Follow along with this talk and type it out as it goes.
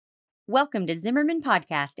Welcome to Zimmerman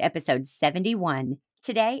Podcast, episode 71.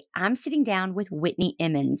 Today, I'm sitting down with Whitney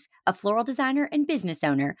Emmons, a floral designer and business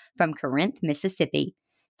owner from Corinth, Mississippi.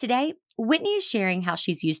 Today, Whitney is sharing how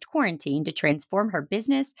she's used quarantine to transform her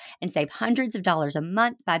business and save hundreds of dollars a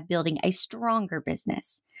month by building a stronger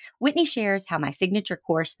business. Whitney shares how my signature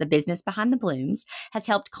course, The Business Behind the Blooms, has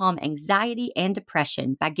helped calm anxiety and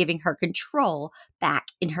depression by giving her control back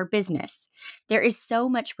in her business. There is so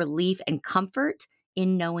much relief and comfort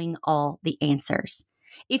in knowing all the answers.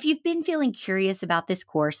 If you've been feeling curious about this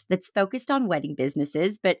course that's focused on wedding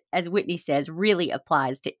businesses, but as Whitney says, really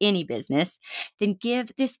applies to any business, then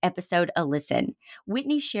give this episode a listen.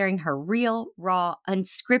 Whitney's sharing her real, raw,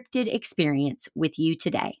 unscripted experience with you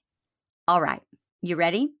today. All right, you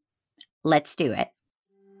ready? Let's do it.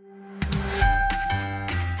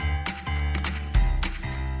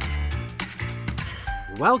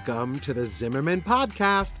 Welcome to the Zimmerman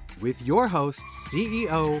Podcast with your host,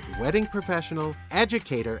 CEO, wedding professional,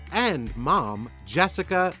 educator, and mom,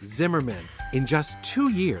 Jessica Zimmerman. In just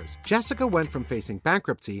 2 years, Jessica went from facing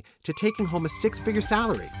bankruptcy to taking home a six-figure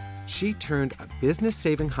salary. She turned a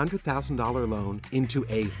business-saving $100,000 loan into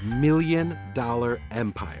a $1 million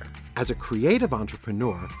empire. As a creative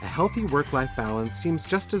entrepreneur, a healthy work-life balance seems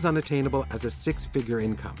just as unattainable as a six-figure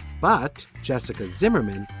income. But Jessica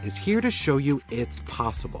Zimmerman is here to show you it's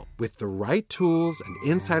possible. With the right tools and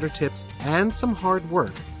insider tips and some hard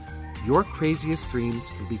work, your craziest dreams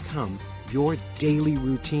can become your daily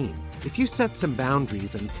routine. If you set some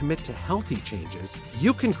boundaries and commit to healthy changes,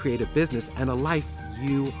 you can create a business and a life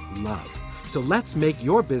you love. So let's make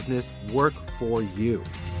your business work for you.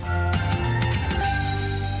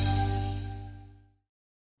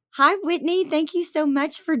 Hi, Whitney. Thank you so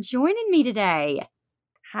much for joining me today.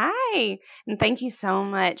 Hi, and thank you so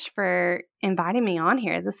much for inviting me on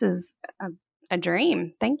here. This is a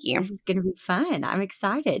dream. Thank you. This is going to be fun. I'm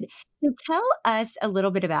excited. So tell us a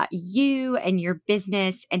little bit about you and your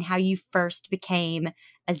business and how you first became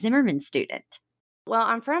a Zimmerman student. Well,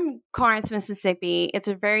 I'm from Corinth, Mississippi. It's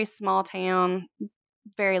a very small town.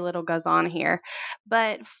 Very little goes on here.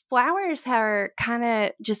 But flowers are kind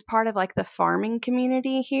of just part of like the farming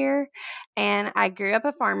community here. And I grew up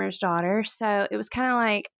a farmer's daughter. So it was kind of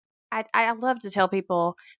like, I love to tell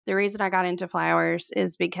people the reason I got into flowers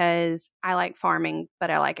is because I like farming, but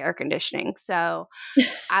I like air conditioning. So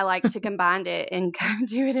I like to combine it and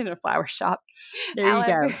do it in a flower shop. There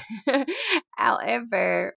you go.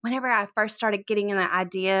 However, whenever I first started getting in the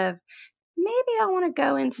idea of maybe I want to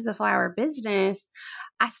go into the flower business,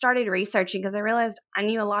 I started researching because I realized I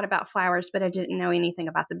knew a lot about flowers, but I didn't know anything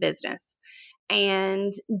about the business.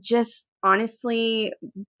 And just honestly,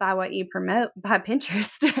 by what you promote, by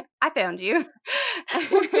Pinterest, I found you.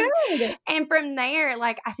 Well, good. And from there,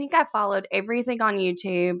 like, I think I followed everything on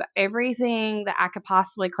YouTube, everything that I could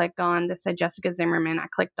possibly click on that said Jessica Zimmerman. I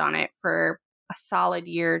clicked on it for a solid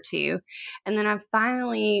year or two. And then I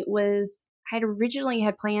finally had originally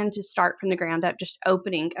planned to start from the ground up, just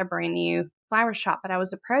opening a brand new flower shop, but I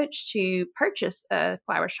was approached to purchase a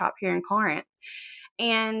flower shop here in Corinth.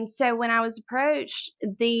 And so when I was approached,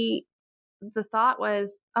 the thought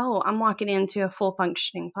was, oh, I'm walking into a full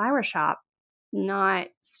functioning flower shop, not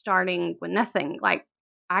starting with nothing. Like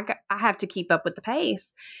I have to keep up with the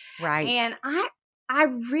pace. Right. And I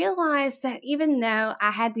realized that even though I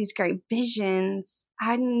had these great visions,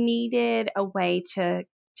 I needed a way to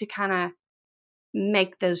kind of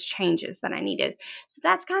make those changes that I needed. So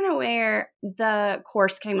that's kind of where the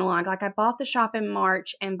course came along. Like I bought the shop in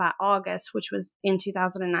March, and by August, which was in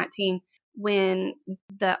 2019, when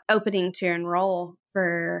the opening to enroll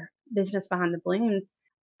for Business Behind the Blooms,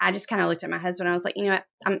 I just kind of looked at my husband. I was like, you know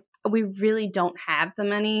what? We really don't have the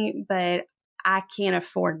money, but I can't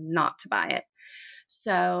afford not to buy it.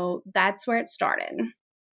 So that's where it started.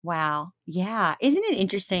 Wow. Yeah. Isn't it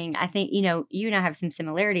interesting? I think, you and I have some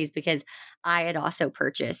similarities because I had also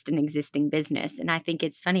purchased an existing business. And I think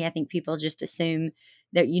it's funny. I think people just assume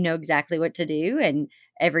that you know exactly what to do and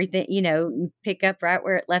everything, you pick up right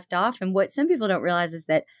where it left off. And what some people don't realize is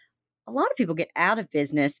that a lot of people get out of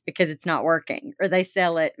business because it's not working, or they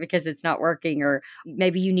sell it because it's not working, or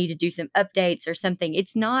maybe you need to do some updates or something.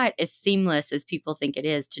 It's not as seamless as people think it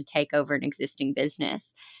is to take over an existing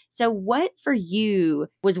business. So what for you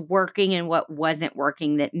was working and what wasn't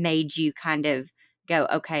working that made you kind of go,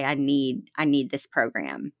 okay, I need this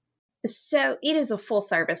program? So it is a full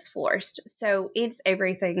service florist. So it's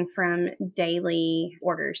everything from daily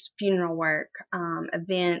orders, funeral work,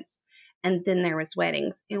 events, and then there was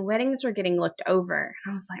weddings. And weddings were getting looked over.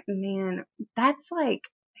 I was like, man, that's like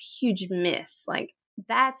a huge miss. Like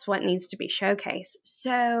that's what needs to be showcased.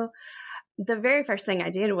 So the very first thing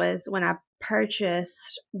I did was when I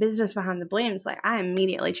purchased Business Behind the Blooms, like I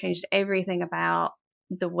immediately changed everything about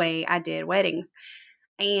the way I did weddings.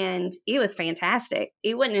 And it was fantastic.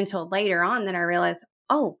 It wasn't until later on that I realized,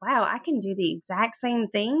 oh, wow, I can do the exact same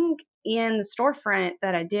thing in the storefront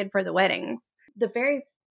that I did for the weddings. The very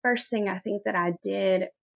first thing I think that I did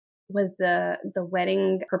was the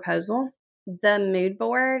wedding proposal. The mood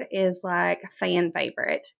board is like a fan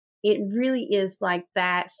favorite. It really is like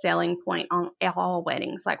that selling point on all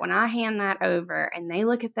weddings. Like when I hand that over and they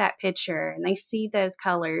look at that picture and they see those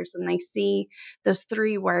colors and they see those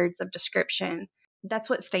 3 words of description,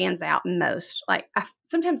 that's what stands out most. Like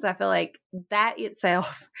sometimes I feel like that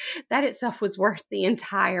itself was worth the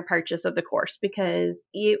entire purchase of the course, because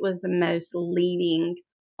it was the most leading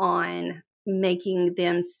on making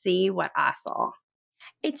them see what I saw.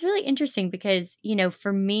 It's really interesting because,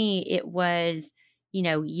 for me, it was,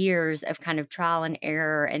 years of kind of trial and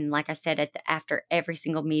error. And like I said, after every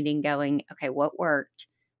single meeting going, okay, what worked?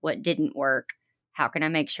 What didn't work? How can I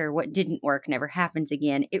make sure what didn't work never happens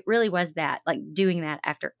again? It really was that, like doing that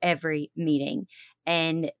after every meeting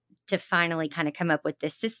and to finally kind of come up with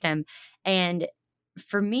this system. And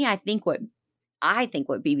for me, I think what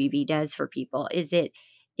BBB does for people is it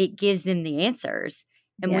gives them the answers.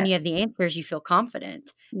 And when you have Yes. the answers, you feel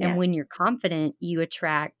confident. And Yes. when you're confident, you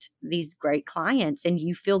attract these great clients and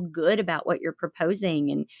you feel good about what you're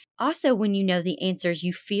proposing. And also, when you know the answers,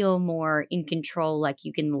 you feel more in control, like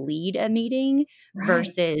you can lead a meeting Right.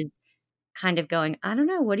 versus kind of going, I don't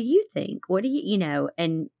know, what do you think? What do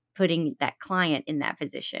and putting that client in that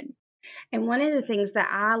position. And one of the things that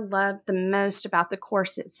I loved the most about the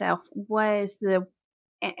course itself was and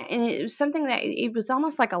it was something that it was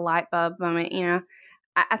almost like a light bulb moment.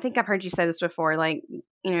 I think I've heard you say this before, like,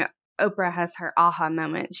 Oprah has her aha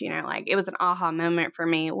moments, like it was an aha moment for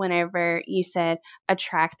me whenever you said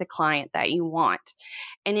attract the client that you want.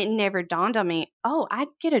 And it never dawned on me, oh, I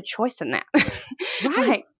get a choice in that.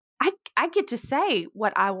 Right. Like, I get to say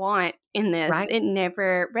what I want in this. Right. It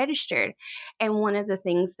never registered. And one of the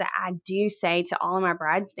things that I do say to all of my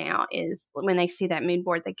brides now is when they see that mood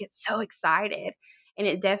board, they get so excited. And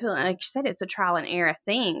it definitely, like you said, it's a trial and error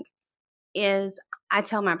thing. Is I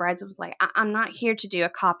tell my brides, I was like, I'm not here to do a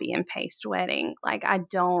copy and paste wedding. Like, I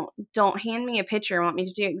don't hand me a picture and want me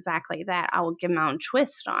to do exactly that. I will give my own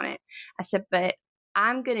twist on it. I said, but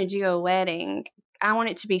I'm going to do a wedding. I want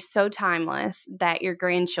it to be so timeless that your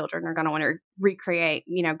grandchildren are going to want to recreate,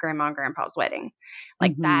 grandma and grandpa's wedding.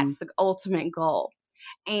 Like, Mhm. that's the ultimate goal.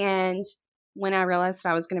 And when I realized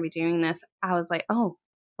I was going to be doing this, I was like, oh,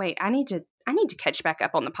 wait, I need to catch back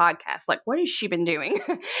up on the podcast. Like, what has she been doing?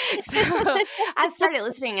 So I started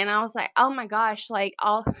listening and I was like, oh my gosh, like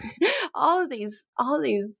all of these,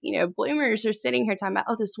 bloomers are sitting here talking about,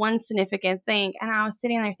 oh, this one significant thing. And I was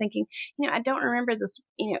sitting there thinking, I don't remember this,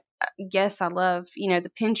 yes, I love,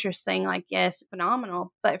 the Pinterest thing, like, yes,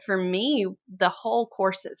 phenomenal. But for me, the whole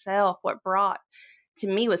course itself, what brought to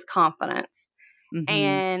me was confidence. Mhm.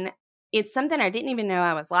 And it's something I didn't even know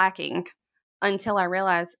I was lacking until I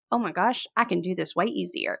realized, oh my gosh, I can do this way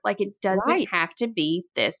easier. Like, it doesn't Right. have to be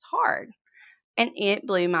this hard. And it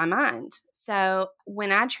blew my mind. So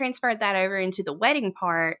when I transferred that over into the wedding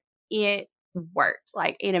part, it worked.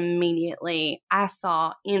 Like, it immediately, I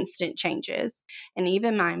saw instant changes. And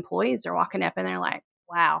even my employees are walking up and they're like,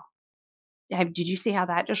 wow, did you see how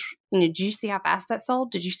that just, did you see how fast that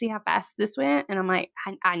sold? Did you see how fast this went? And I'm like,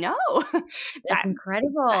 I know. That's That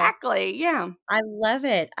incredible. exactly. Yeah. I love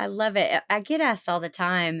it. I love it. I get asked all the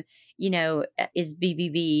time, is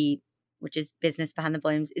BBB, which is Business Behind the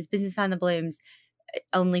Blooms, is Business Behind the Blooms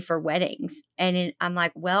only for weddings? And I'm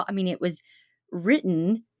like, well, I mean, it was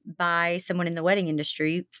written by someone in the wedding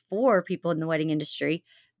industry for people in the wedding industry,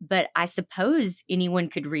 but I suppose anyone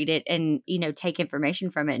could read it and, take information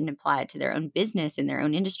from it and apply it to their own business in their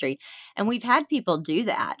own industry. And we've had people do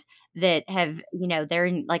that have, they're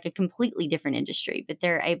in like a completely different industry, but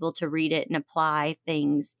they're able to read it and apply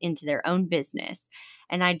things into their own business.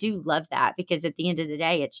 And I do love that because at the end of the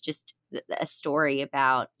day, it's just a story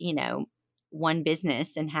about, one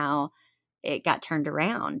business and how it got turned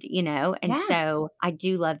around, And Yeah. so I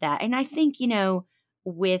do love that. And I think,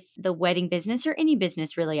 with the wedding business or any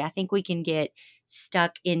business really, I think we can get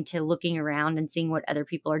stuck into looking around and seeing what other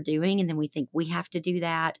people are doing. And then we think we have to do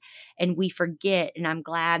that. And we forget. And I'm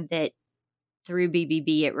glad that through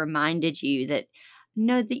BBB, it reminded you that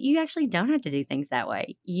no, that you actually don't have to do things that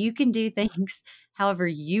way. You can do things however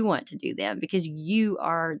you want to do them because you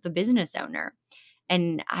are the business owner.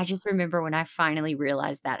 And I just remember when I finally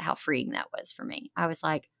realized that, how freeing that was for me. I was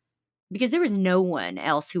like, because there was no one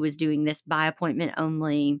else who was doing this by appointment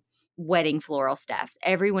only wedding floral stuff.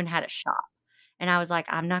 Everyone had a shop. And I was like,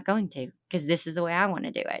 I'm not going to, because this is the way I want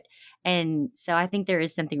to do it. And so I think there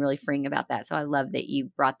is something really freeing about that. So I love that you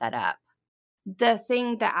brought that up. The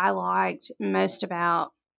thing that I liked most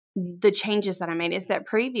about the changes that I made is that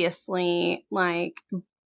previously, like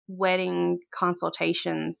wedding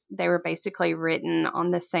consultations, they were basically written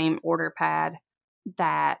on the same order pad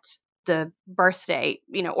that the birthday,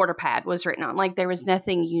 order pad was written on. Like there was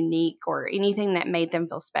nothing unique or anything that made them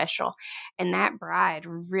feel special. And that bride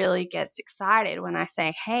really gets excited when I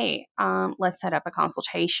say, hey, let's set up a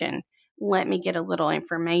consultation. Let me get a little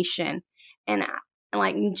information. And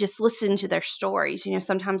like just listen to their stories.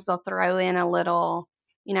 Sometimes they'll throw in a little,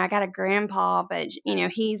 I got a grandpa, but,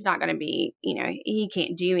 he's not going to be, he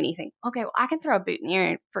can't do anything. Okay, well, I can throw a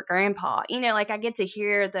boutonniere for grandpa. Like I get to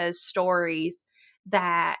hear those stories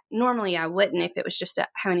that normally I wouldn't if it was just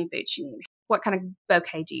how many boots you need. What kind of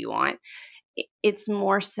bouquet do you want? It's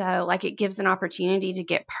more so like it gives an opportunity to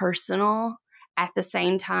get personal at the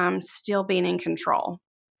same time still being in control.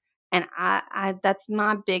 And I that's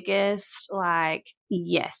my biggest, like,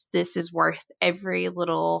 yes, this is worth every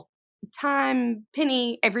little time,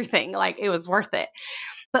 penny, everything. Like it was worth it.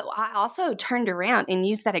 But I also turned around and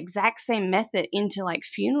used that exact same method into like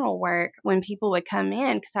funeral work when people would come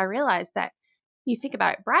in, because I realized that you think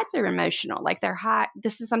about it, brides are emotional. Like they're hot.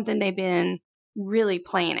 This is something they've been really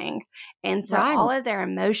planning. And so Right. all of their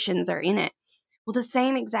emotions are in it. Well, the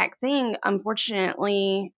same exact thing,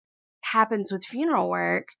 unfortunately, happens with funeral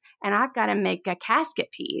work. And I've got to make a casket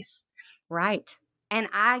piece. Right. And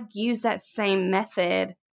I use that same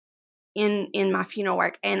method in my funeral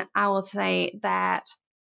work. And I will say that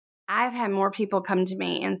I've had more people come to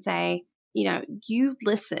me and say, you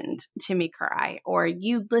listened to me cry, or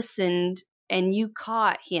you listened and you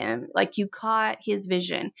caught him, like you caught his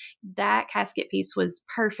vision. That casket piece was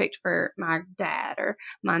perfect for my dad or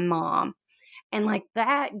my mom. And like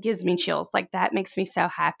that gives me chills. Like that makes me so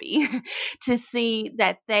happy to see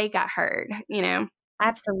that they got heard.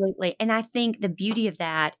 Absolutely. And I think the beauty of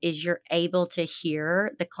that is you're able to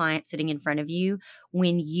hear the client sitting in front of you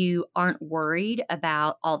when you aren't worried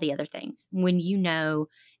about all the other things, when you know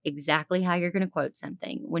exactly how you're going to quote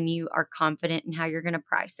something, when you are confident in how you're going to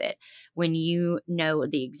price it, when you know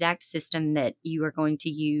the exact system that you are going to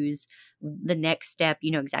use, the next step, you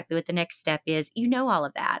know exactly what the next step is, all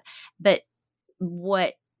of that. But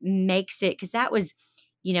what makes it, because that was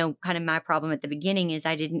kind of my problem at the beginning, is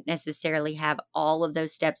I didn't necessarily have all of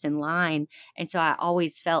those steps in line. And so I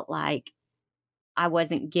always felt like I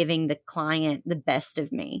wasn't giving the client the best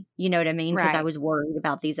of me. You know what I mean? Because I Right. was worried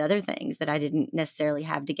about these other things that I didn't necessarily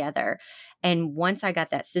have together. And once I got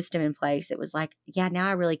that system in place, it was like, yeah, now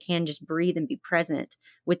I really can just breathe and be present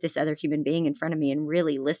with this other human being in front of me and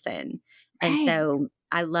really listen. And Right. so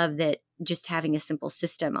I love that just having a simple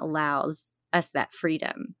system allows us that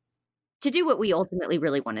freedom to do what we ultimately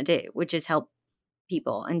really want to do, which is help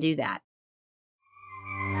people and do that.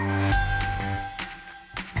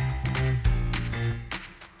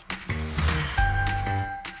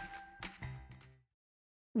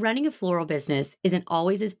 Running a floral business isn't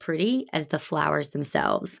always as pretty as the flowers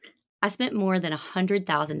themselves. I spent more than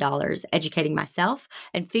 $100,000 educating myself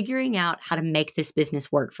and figuring out how to make this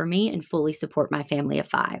business work for me and fully support my family of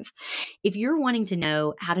 5. If you're wanting to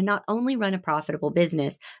know how to not only run a profitable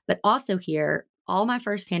business, but also hear all my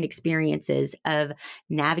firsthand experiences of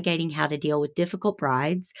navigating how to deal with difficult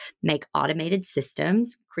brides, make automated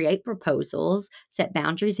systems, create proposals, set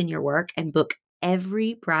boundaries in your work, and book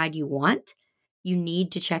every bride you want, you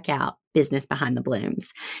need to check out Business Behind the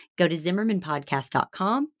Blooms. Go to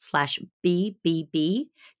zimmermanpodcast.com/BBB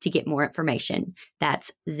to get more information.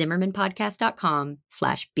 That's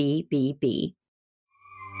zimmermanpodcast.com/BBB.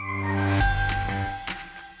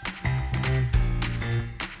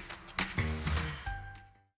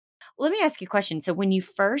 Let me ask you a question. So when you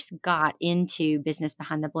first got into Business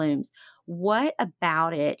Behind the Blooms, what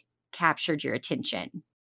about it captured your attention?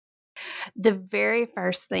 The very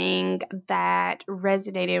first thing that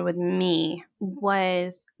resonated with me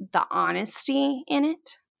was the honesty in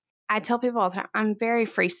it. I tell people all the time, I'm very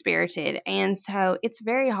free spirited. And so it's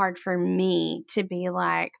very hard for me to be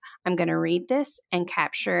like, I'm going to read this and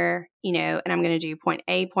capture, and I'm going to do point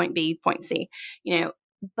A, point B, point C,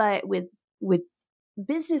 but with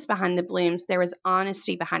Business Behind the Blooms, there was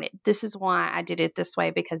honesty behind it. This is why I did it this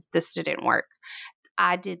way, because this didn't work.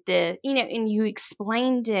 I did this, and you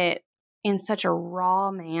explained it in such a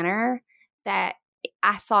raw manner that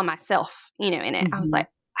I saw myself, in it. I was Mhm. like,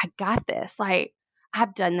 I got this. Like,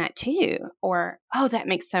 I've done that too. Or, oh, that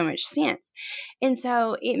makes so much sense. And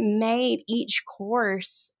so it made each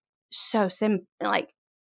course so simple. Like,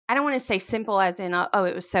 I don't want to say simple as in, oh,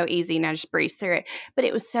 it was so easy and I just breezed through it, but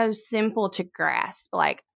it was so simple to grasp.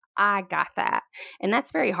 Like, I got that. And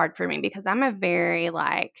that's very hard for me because I'm a very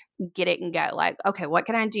like, get it and go. Like, okay, what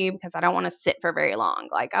can I do? Because I don't want to sit for very long.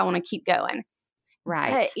 Like, I want to keep going.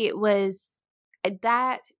 Right. But it was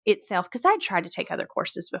that itself, because I tried to take other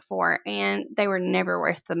courses before and they were never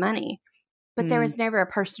worth the money, but there was never a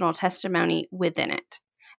personal testimony within it.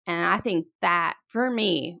 And I think that for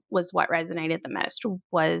me was what resonated the most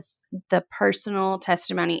was the personal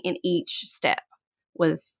testimony in each step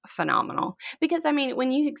was phenomenal. Because I mean,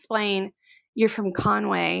 when you explain you're from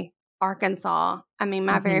Conway, Arkansas, I mean,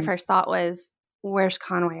 my very Mhm. first thought was, where's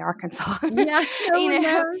Conway, Arkansas? Yeah, no You one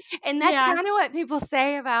know, knows. and that's Yeah, kind of what people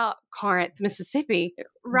say about Corinth, Mississippi.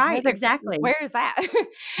 right, exactly. Where is that?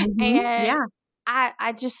 Mhm. And Yeah.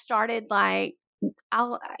 I just started like,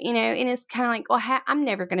 and it's kind of like, well, I'm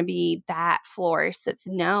never going to be that florist that's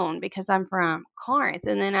known because I'm from Corinth.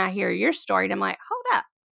 And then I hear your story and I'm like, hold up.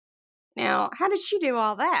 Now, how did she do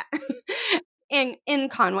all that in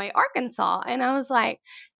Conway, Arkansas? And I was like,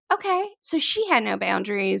 okay, so she had no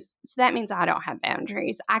boundaries. So that means I don't have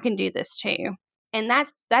boundaries. I can do this too. And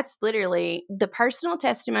that's literally the personal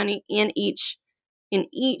testimony in each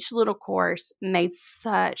little course made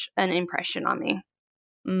such an impression on me.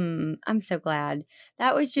 I'm so glad.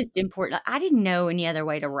 That was just important. I didn't know any other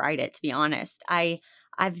way to write it, to be honest.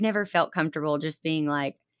 I've never felt comfortable just being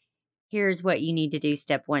like, here's what you need to do,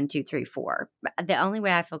 step 1, 2, 3, 4. But the only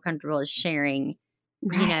way I feel comfortable is sharing, you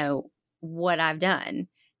Right. know, what I've done.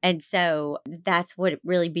 And so that's what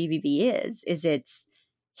really BBB is it's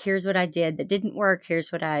here's what I did that didn't work,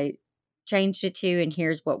 here's what I changed it to, and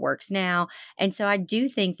here's what works now. And so I do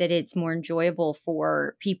think that it's more enjoyable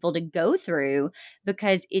for people to go through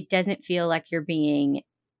because it doesn't feel like you're being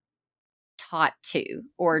taught to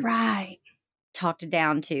or Right. talked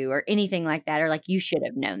down to or anything like that, or like you should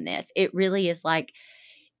have known this. It really is like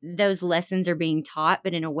those lessons are being taught,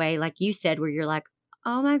 but in a way, like you said, where you're like,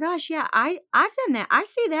 oh my gosh, yeah, I've done that. I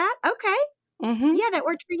see that. Okay. Mm-hmm. Yeah, that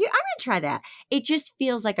worked for you. I'm gonna try that. It just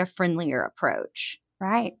feels like a friendlier approach.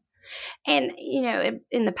 Right. And,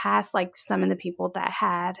 in the past, like some of the people that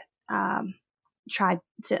had tried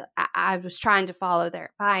I was trying to follow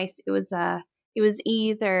their advice. It was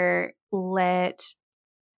either let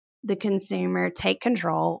the consumer take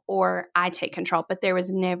control or I take control, but there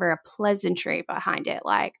was never a pleasantry behind it.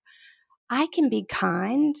 Like, I can be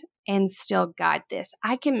kind and still guide this.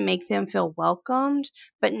 I can make them feel welcomed,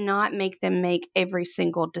 but not make them make every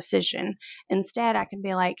single decision. Instead, I can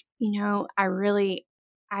be like,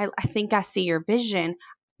 I think I see your vision.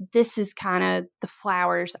 This is kind of the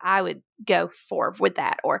flowers I would go for with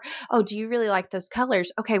that. Or, oh, do you really like those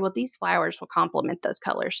colors? Okay, well, these flowers will complement those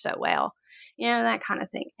colors so well. That kind of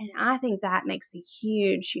thing. And I think that makes a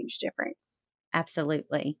huge, huge difference.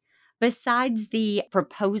 Absolutely. Besides the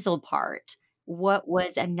proposal part, what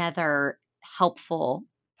was another helpful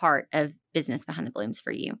part of Business Behind the Blooms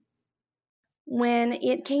for you? When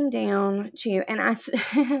it came down to, and I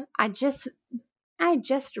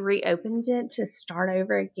just reopened it to start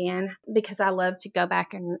over again because I love to go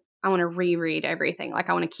back and I want to reread everything. Like,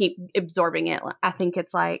 I want to keep absorbing it. I think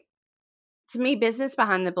it's like, to me, Business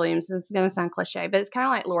Behind the Blooms, this is going to sound cliche, but it's kind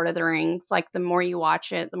of like Lord of the Rings. Like, the more you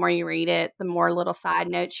watch it, the more you read it, the more little side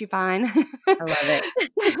notes you find. I love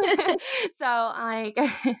it. So, like,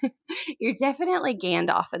 you're definitely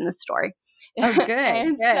Gandalf in the story. Oh, good,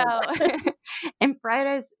 And good. so, and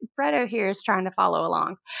Frodo here is trying to follow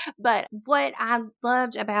along. But what I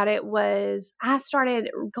loved about it was I started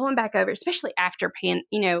going back over, especially after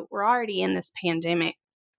we're already in this pandemic,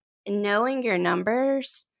 and knowing your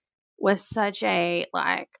numbers was such a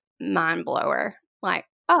like mind blower. Like,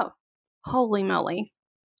 oh, holy moly,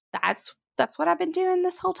 that's what I've been doing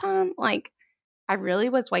this whole time. Like, I really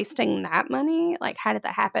was wasting that money. Like, how did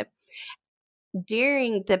that happen?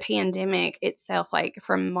 During the pandemic itself, like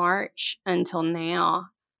from March until now,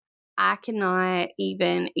 I cannot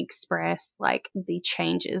even express like the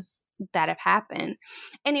changes that have happened.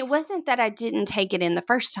 And it wasn't that I didn't take it in the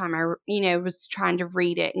first time I, was trying to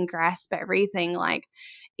read it and grasp everything. Like,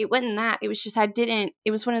 it wasn't that. It was just it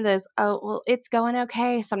was one of those, oh, well, it's going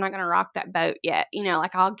okay, so I'm not going to rock that boat yet.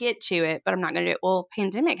 Like, I'll get to it, but I'm not going to do it. Well,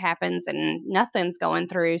 pandemic happens and nothing's going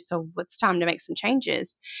through, so it's time to make some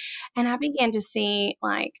changes. And I began to see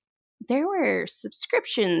like there were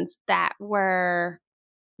subscriptions that were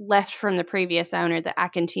left from the previous owner that I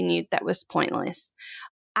continued that was pointless.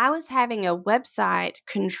 I was having a website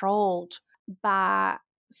controlled by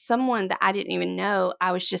someone that I didn't even know.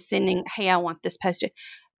 I was just sending, hey, I want this posted.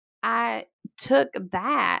 I took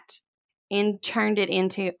that and turned it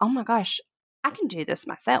into, oh my gosh, I can do this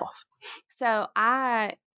myself. So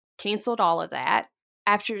I canceled all of that.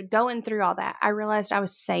 After going through all that, I realized I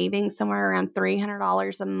was saving somewhere around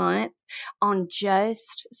 $300 a month on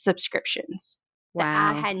just subscriptions that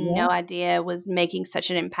I Wow. had Yeah. no idea was making such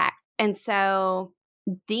an impact. And so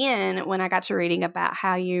then when I got to reading about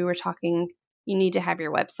how you were talking, you need to have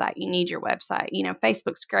your website, you need your website,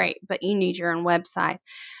 Facebook's great, but you need your own website.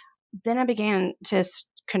 Then I began to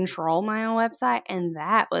control my own website, and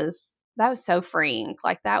that was so freeing.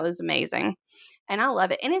 Like, that was amazing. And I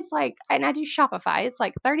love it. And it's like, and I do Shopify. It's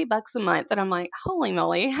like $30 a month. And I'm like, holy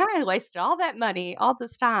moly, I wasted all that money all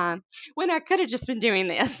this time when I could have just been doing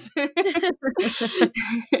this.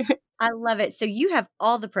 I love it. So you have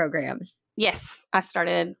all the programs. Yes, I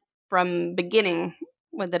started from beginning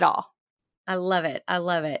with it all. I love it. I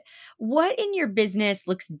love it. What in your business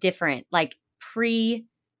looks different? Like pre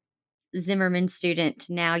Zimmerman student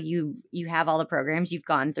to now you have all the programs, you've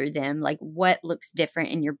gone through them. Like what looks different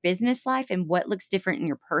in your business life and what looks different in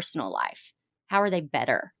your personal life? How are they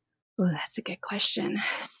better? Oh, that's a good question.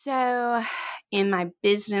 So, in my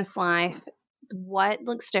business life, what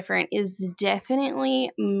looks different is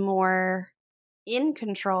definitely more in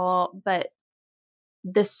control, but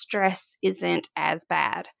the stress isn't as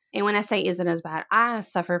bad. And when I say isn't as bad, I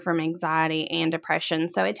suffer from anxiety and depression.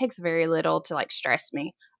 So it takes very little to like stress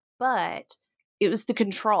me. But it was the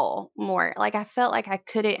control more. Like I felt like I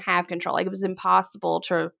couldn't have control. Like it was impossible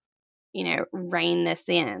to, rein this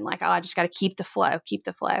in. Like, oh, I just got to keep the flow, keep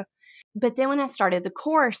the flow. But then when I started the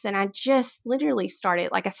course and I just literally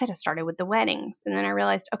started, like I said, I started with the weddings. And then I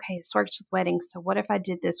realized, okay, this works with weddings. So what if I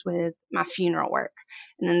did this with my funeral work?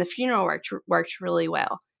 And then the funeral worked really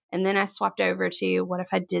well. And then I swapped over to what if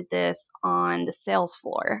I did this on the sales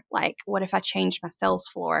floor? Like, what if I changed my sales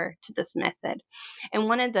floor to this method? And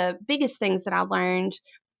one of the biggest things that I learned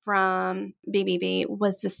from BBB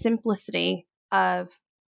was the simplicity of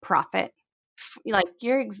profit. Like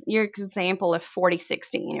your example of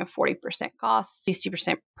 40/60, 40% cost,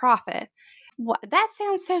 60% profit. That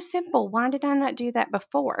sounds so simple. Why did I not do that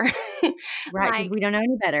before? Right, because Like, we don't know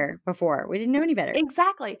any better before. We didn't know any better.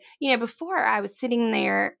 exactly. Before I was sitting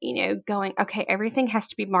there, going, okay, everything has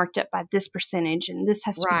to be marked up by this percentage and this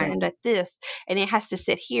has to be Right. done at this and it has to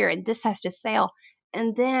sit here and this has to sell.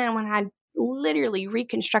 And then when I literally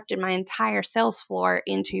reconstructed my entire sales floor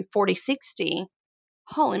into 40/60,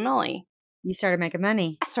 holy moly, You started making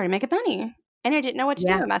money. I started making money and I didn't know what to do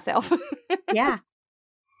Yeah. with myself. Yeah.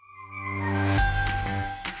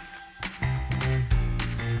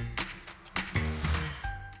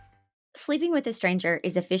 Sleeping with a Stranger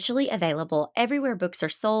is officially available everywhere books are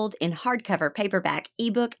sold in hardcover, paperback,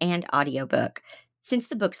 ebook, and audiobook. Since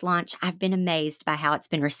the book's launch, I've been amazed by how it's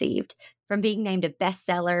been received. From being named a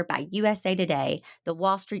bestseller by USA Today, The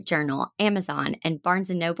Wall Street Journal, Amazon, and Barnes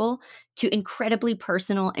 & Noble, to incredibly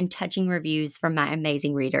personal and touching reviews from my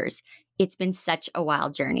amazing readers. It's been such a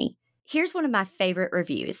wild journey. Here's one of my favorite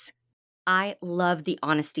reviews. I love the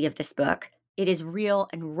honesty of this book. It is real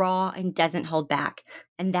and raw and doesn't hold back,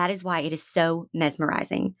 and that is why it is so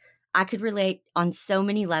mesmerizing. I could relate on so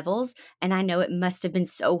many levels, and I know it must have been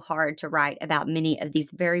so hard to write about many of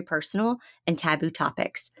these very personal and taboo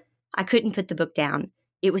topics. I couldn't put the book down.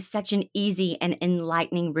 It was such an easy and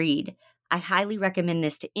enlightening read. I highly recommend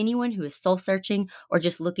this to anyone who is soul searching or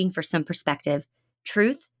just looking for some perspective.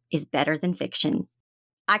 Truth is better than fiction.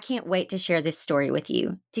 I can't wait to share this story with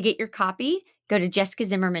you. To get your copy, go to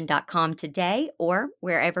jessicazimmerman.com today or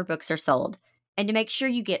wherever books are sold. And to make sure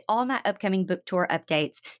you get all my upcoming book tour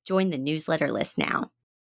updates, join the newsletter list now.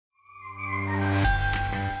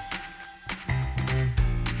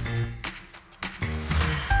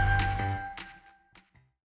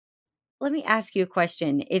 Let me ask you a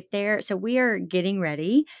question. So we are getting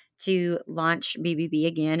ready to launch BBB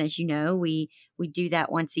again. As you know, we do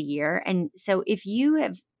that once a year. And so if you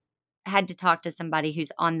have had to talk to somebody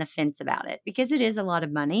who's on the fence about it, because it is a lot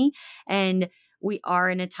of money and we are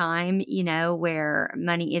in a time, where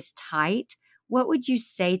money is tight, what would you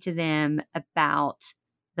say to them about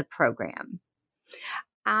the program?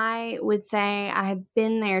 I would say I've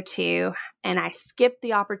been there too, and I skipped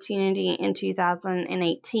the opportunity in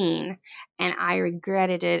 2018, and I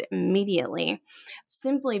regretted it immediately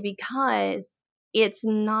simply because it's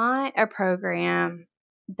not a program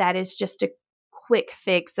that is just a quick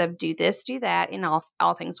fix of do this, do that, and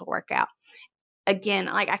all things will work out. Again,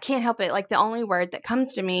 like I can't help it. Like the only word that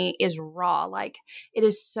comes to me is raw. Like it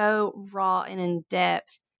is so raw and in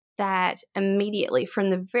depth that immediately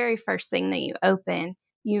from the very first thing that you open,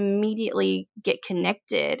 you immediately get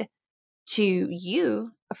connected to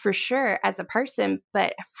you for sure as a person,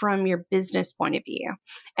 but from your business point of view.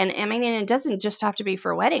 And I mean, and it doesn't just have to be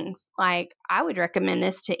for weddings. Like I would recommend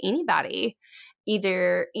this to anybody.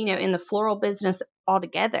 either, in the floral business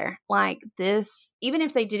altogether. Like this, even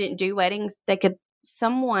if they didn't do weddings,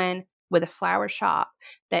 someone with a flower shop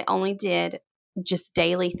that only did just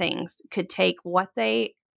daily things could take what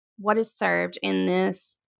is served in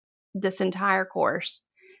this entire course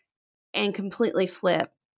and completely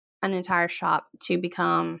flip an entire shop to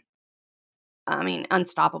become,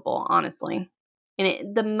 unstoppable, honestly.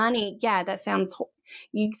 And the money, yeah, that sounds,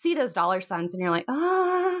 you see those dollar signs and you're like,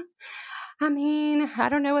 I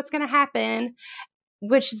don't know what's going to happen,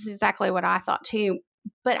 which is exactly what I thought too.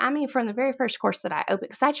 But from the very first course that I opened,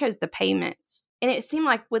 because I chose the payments, and it seemed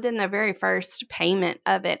like within the very first payment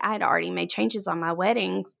of it, I had already made changes on my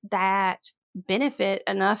weddings that benefit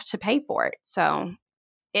enough to pay for it. So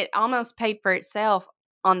it almost paid for itself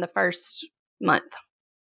on the first month.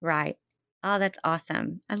 Right. Oh, that's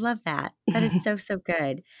awesome. I love that. That is so, so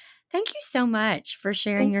good. Thank you so much for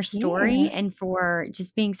sharing Thank your story you. and for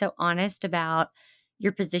just being so honest about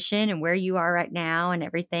your position and where you are right now and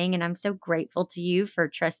everything. And I'm so grateful to you for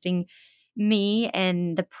trusting me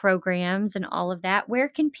and the programs and all of that. Where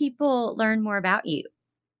can people learn more about you?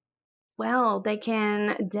 Well, they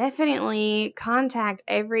can definitely contact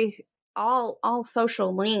all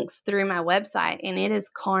social links through my website, and it is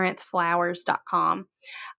corinthflowers.com.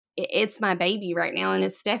 It's my baby right now, and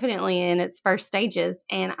it's definitely in its first stages,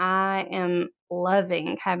 and I am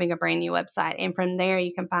loving having a brand new website. And from there,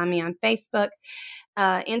 you can find me on Facebook,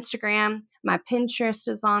 Instagram. My Pinterest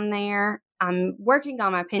is on there. I'm working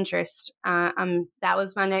on my Pinterest. That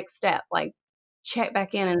was my next step. Like, check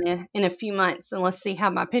back in a few months and let's see how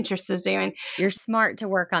my Pinterest is doing. You're smart to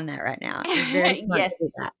work on that right now. You're very smart Yes. to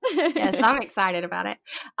do that. Yes, I'm excited about it.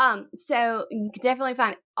 So you can definitely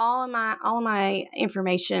find all of my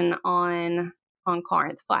information on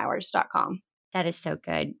corinthflowers.com. That is so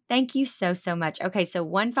good. Thank you so, so much. Okay, so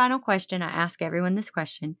one final question. I ask everyone this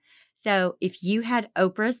question. So if you had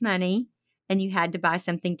Oprah's money and you had to buy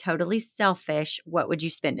something totally selfish, what would you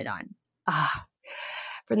spend it on?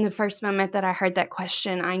 From the first moment that I heard that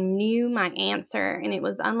question, I knew my answer, and it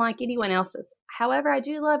was unlike anyone else's. However, I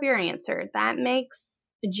do love your answer. That makes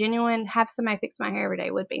a genuine, have somebody fix my hair every day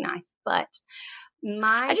would be nice. But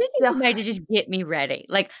I just need somebody to just get me ready.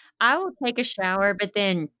 Like, I will take a shower, but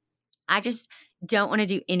then I just don't want to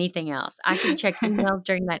do anything else. I can check emails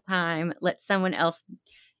during that time, let someone else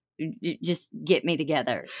just get me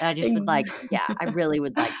together. I just would like, I really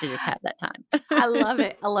would like to just have that time. I love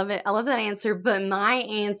it. I love it. I love that answer. But my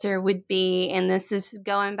answer would be, and this is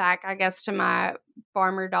going back, I guess, to my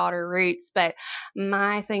farmer daughter roots, but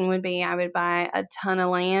my thing would be I would buy a ton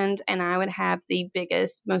of land and I would have the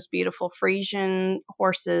biggest, most beautiful Frisian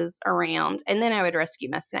horses around. And then I would rescue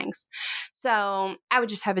Mustangs. So I would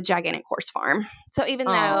just have a gigantic horse farm. So even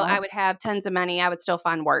though I would have tons of money, I would still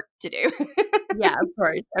find work to do. Yeah, of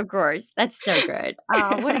course. Of course. That's so good.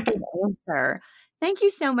 What a good answer. Thank you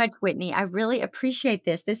so much, Whitney. I really appreciate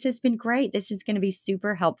this. This has been great. This is going to be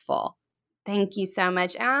super helpful. Thank you so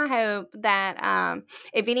much. And I hope that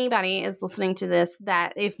if anybody is listening to this,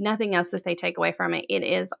 that if nothing else that they take away from it, it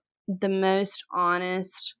is the most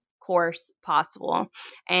honest course possible.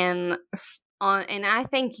 And I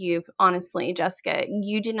thank you, honestly, Jessica.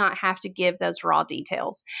 You did not have to give those raw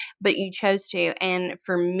details, but you chose to. And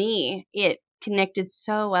for me, it connected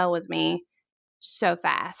so well with me so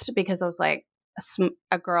fast because I was like,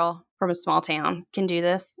 a girl from a small town can do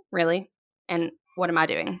this, really? And what am I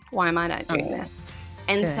doing? Why am I not doing this?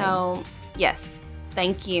 And good. So, yes,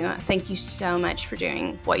 thank you. Thank you so much for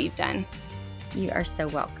doing what you've done. You are so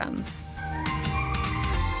welcome.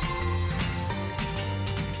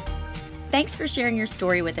 Thanks for sharing your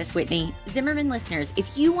story with us, Whitney. Zimmerman listeners,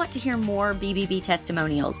 if you want to hear more BBB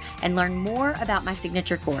testimonials and learn more about my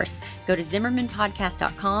signature course, go to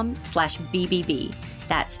zimmermanpodcast.com/BBB.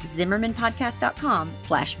 That's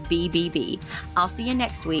zimmermanpodcast.com/BBB. I'll see you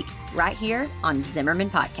next week right here on Zimmerman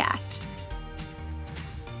Podcast.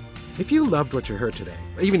 If you loved what you heard today,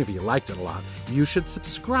 even if you liked it a lot, you should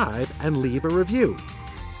subscribe and leave a review.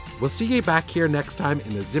 We'll see you back here next time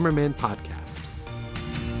in the Zimmerman Podcast.